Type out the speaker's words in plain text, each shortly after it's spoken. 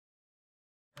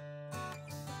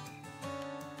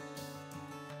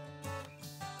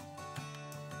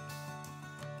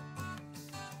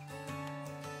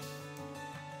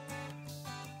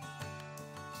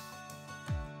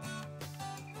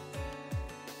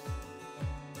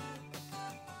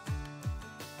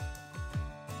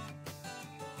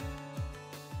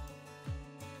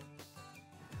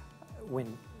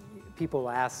when people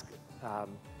ask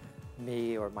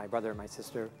me or my brother or my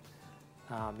sister,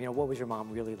 what was your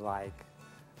mom really like?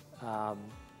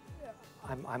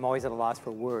 I'm always at a loss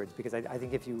for words, because I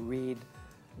think if you read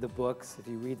the books, if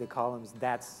you read the columns,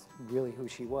 that's really who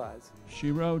she was.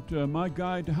 She wrote, my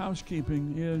guide to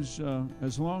housekeeping is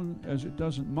as long as it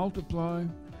doesn't multiply,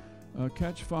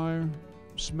 catch fire,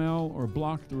 smell, or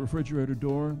block the refrigerator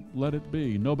door, let it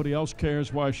be. Nobody else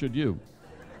cares, why should you?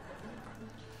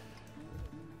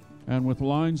 And with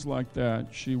lines like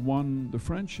that, she won the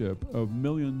friendship of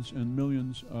millions and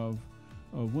millions of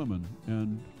women,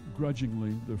 and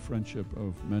grudgingly the friendship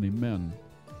of many men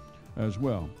as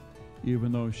well,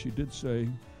 even though she did say,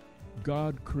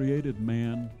 God created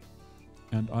man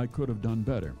and I could have done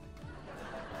better.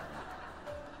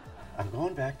 I'm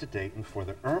going back to Dayton for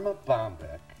the Erma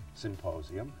Bombeck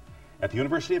Symposium at the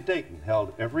University of Dayton,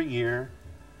 held every year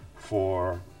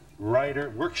for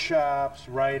workshops,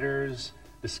 writers,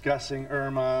 discussing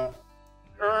Erma.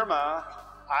 Erma,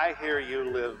 I hear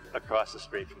you live across the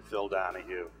street from Phil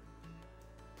Donahue.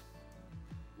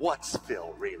 What's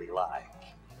Phil really like?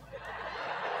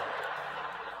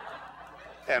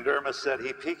 And Erma said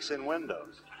he peeks in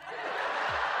windows.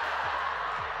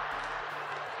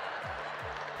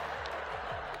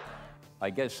 I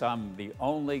guess I'm the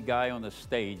only guy on the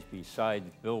stage besides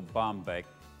Bill Bombeck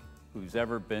who's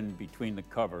ever been between the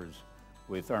covers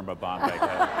with Erma Bombeck.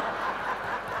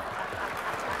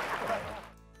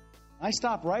 I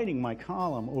stopped writing my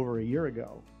column over a year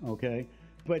ago, okay?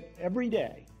 But every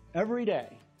day,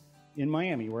 in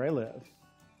Miami, where I live,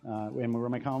 and where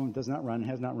my column has not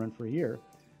run for a year,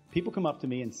 people come up to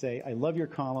me and say, I love your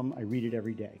column, I read it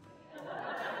every day.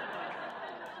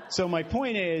 So my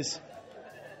point is,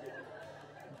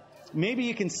 maybe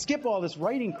you can skip all this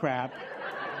writing crap,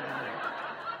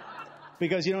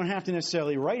 because you don't have to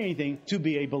necessarily write anything to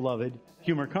be a beloved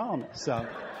humor columnist. So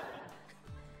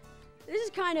this is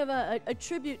kind of a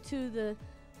tribute to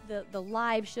the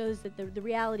live shows, that the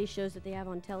reality shows that they have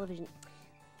on television.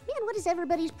 Man, what is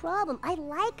everybody's problem? I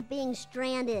like being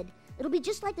stranded. It'll be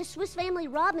just like the Swiss Family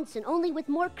Robinson, only with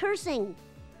more cursing.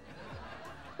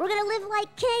 We're gonna live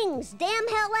like kings, damn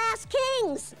hell-ass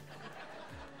kings.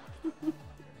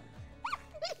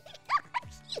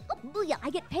 Booyah, I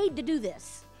get paid to do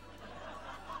this.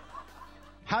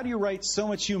 how do you write so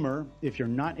much humor if you're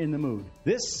not in the mood?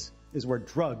 This is where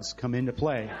drugs come into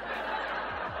play.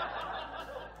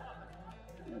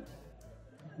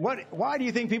 Why do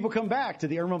you think people come back to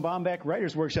the Erma Bombeck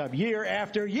Writers Workshop year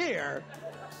after year?